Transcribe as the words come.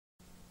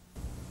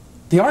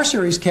The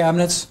R-Series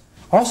cabinets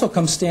also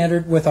come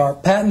standard with our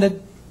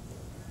patented...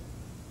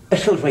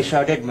 Excuse me,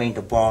 sir, I didn't mean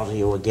to bother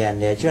you again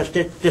there.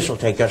 This will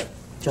take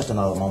just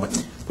another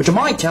moment. Would you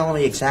mind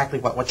telling me exactly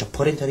what you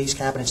put into these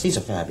cabinets? These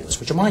are fabulous.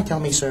 Would you mind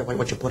telling me, sir,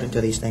 what you put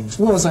into these things?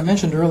 Well, as I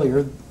mentioned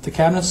earlier, the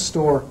cabinets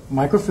store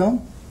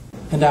microfilm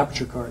and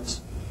aperture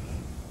cards.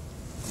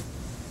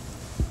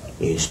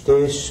 Is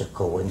this a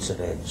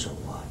coincidence or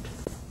what?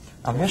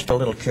 I'm just a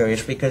little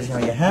curious because, you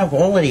know, you have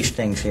all of these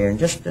things here, and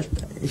just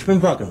it's been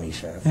bugging me,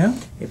 sir. Yeah?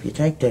 If you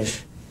take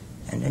this,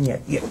 and then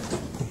you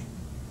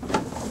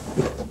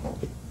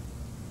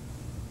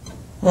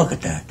look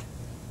at that.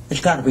 It's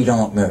got to be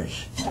done with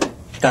mirrors.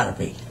 It's got to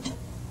be.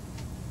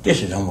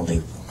 This is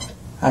unbelievable.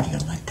 How do you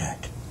like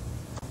that?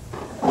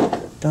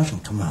 It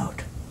doesn't come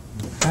out.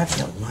 How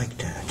do you like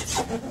that? This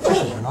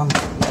is an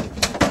unbelievable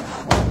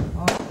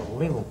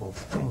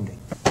thing.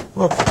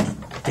 Look,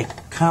 they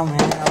come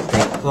out,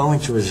 they go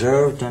into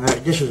reserve. And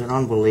this is an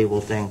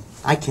unbelievable thing.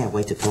 I can't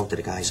wait to talk to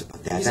the guys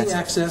about that. Easy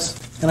access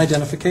and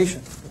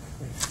identification.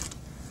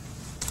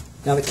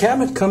 Now the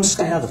cabinet comes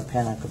I have standard. a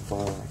pen I could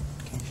borrow.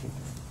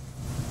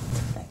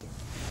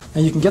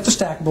 And you can get the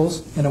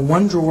stackables in a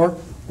one-drawer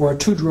or a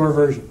two-drawer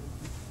version.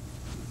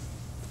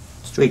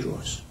 It's 3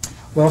 drawers.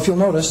 Well, if you'll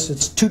notice,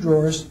 it's 2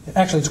 drawers.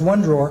 Actually, it's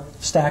 1 drawer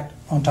stacked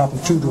on top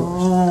of 2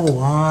 drawers. Oh,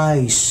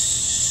 I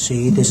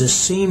see. There's a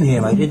seam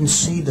here. I didn't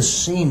see the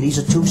seam. These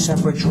are 2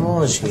 separate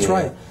drawers here. That's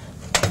right.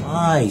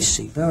 I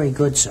see. Very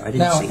good, sir. I didn't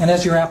Now, see. and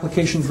as your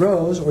application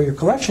grows or your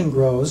collection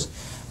grows,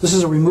 this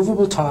is a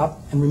removable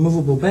top and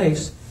removable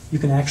base. You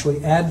can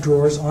actually add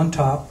drawers on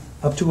top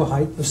up to a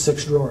height of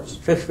 6 drawers.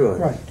 6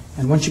 drawers. Right.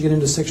 And once you get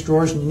into 6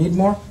 drawers and you need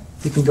more,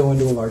 you can go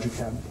into a larger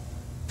cabinet.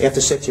 After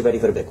 6, you're ready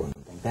for the big one.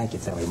 Thank you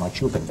very much.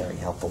 You've been very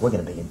helpful. We're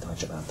going to be in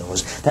touch about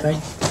those. Thank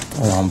you.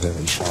 Oh, I'm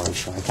very sorry,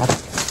 sir. I got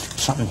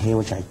something here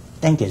which I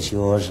think is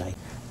yours. I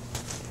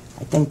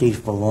think these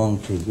belong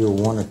to you,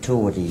 1 or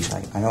 2 of these.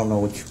 I don't know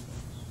which.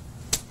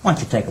 Why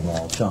don't you take them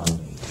all? It's on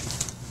me.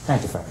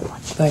 Thank you very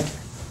much. Thank you.